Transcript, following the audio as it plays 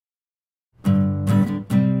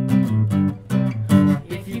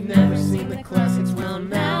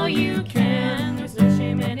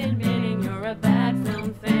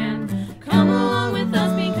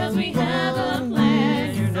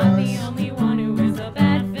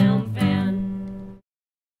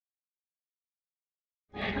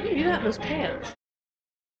that in those pants?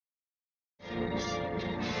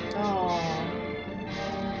 Oh,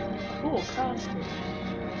 cool costume.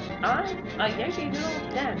 I'm a Yankee Doodle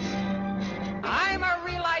Dandy. I'm a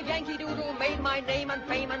real live Yankee Doodle, made my name and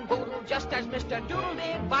fame and boodle, just as Mr. Doodle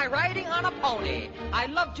did by riding on a pony. I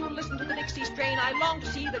love to listen to the Dixie strain, I long to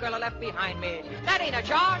see the girl I left behind me. That ain't a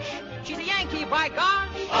Josh, she's a Yankee, by gosh.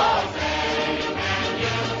 Oh, sing, can you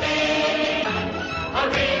sing? A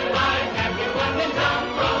real live happy one in Dumb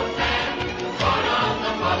Roseanne, born on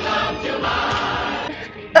the 4th of July.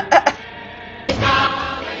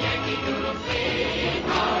 Now the Yankee Doodle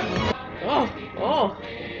sweetheart. Oh.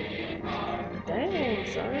 Dang,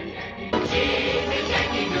 son.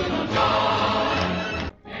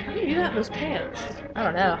 How do you do that in those pants? I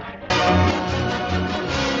don't know.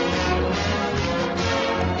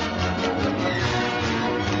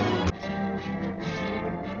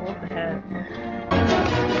 What the heck?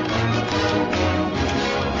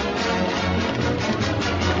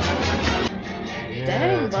 Yeah,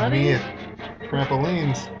 Dang, it's buddy. me at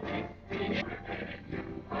trampolines.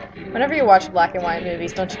 Whenever you watch black and white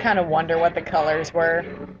movies, don't you kind of wonder what the colors were?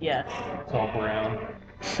 Yes. It's all brown.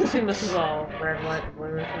 I assume this is all red, white, and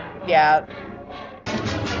blue. Yeah.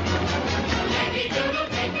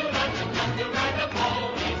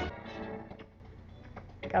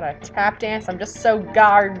 Gotta tap dance. I'm just so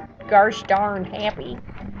gosh darn happy.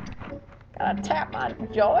 Gotta tap my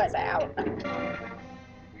joys out. We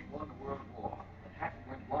won the World War, and half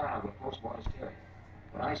went wild with post-war hysteria.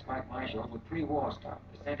 When I spiked my show with pre-war stuff,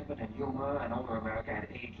 the sentiment and humor and older America had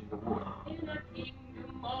aged the wood. In a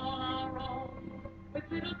kingdom all our own, with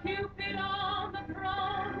little Cupid on the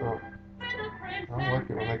throne, Oh, with a princess I like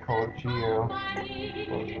it when they call it Geo.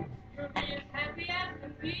 mighty, you're as happy as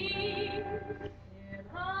can be.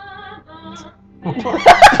 In heaven,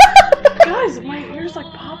 Guys, my ears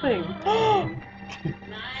like popping.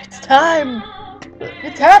 It's time.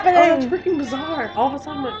 It's Oh, happening. that's freaking bizarre. All of a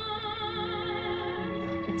sudden, like,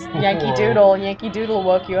 It's Yankee Whoa. Doodle. Yankee Doodle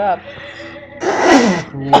woke you up.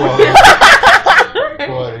 Whoa,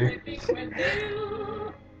 buddy. with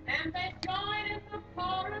you, and they join in the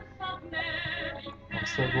chorus of Mary. I'm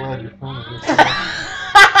so glad your phone is this.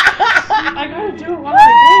 I gotta do it while I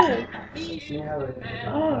can. Yeah,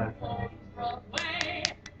 Oh. Broadway,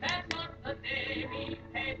 that's what the daily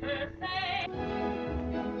papers say.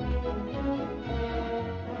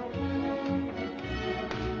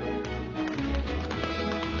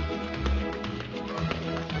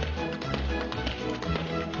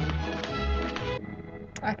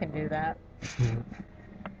 I can do that.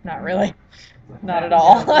 Not really. Not at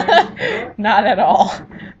all. Not at all.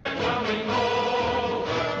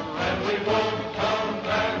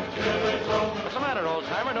 What's the matter,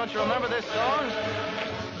 old-timer? Don't you remember this song?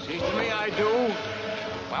 Seems to me I do.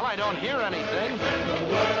 Well, I don't hear anything.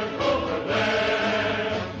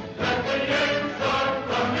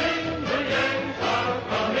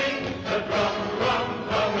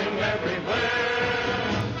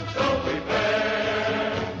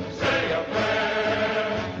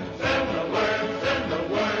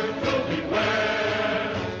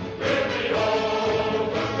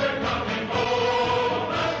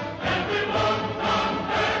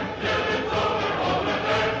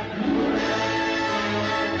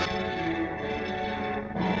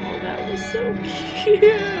 Oh, that was so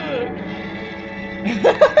cute.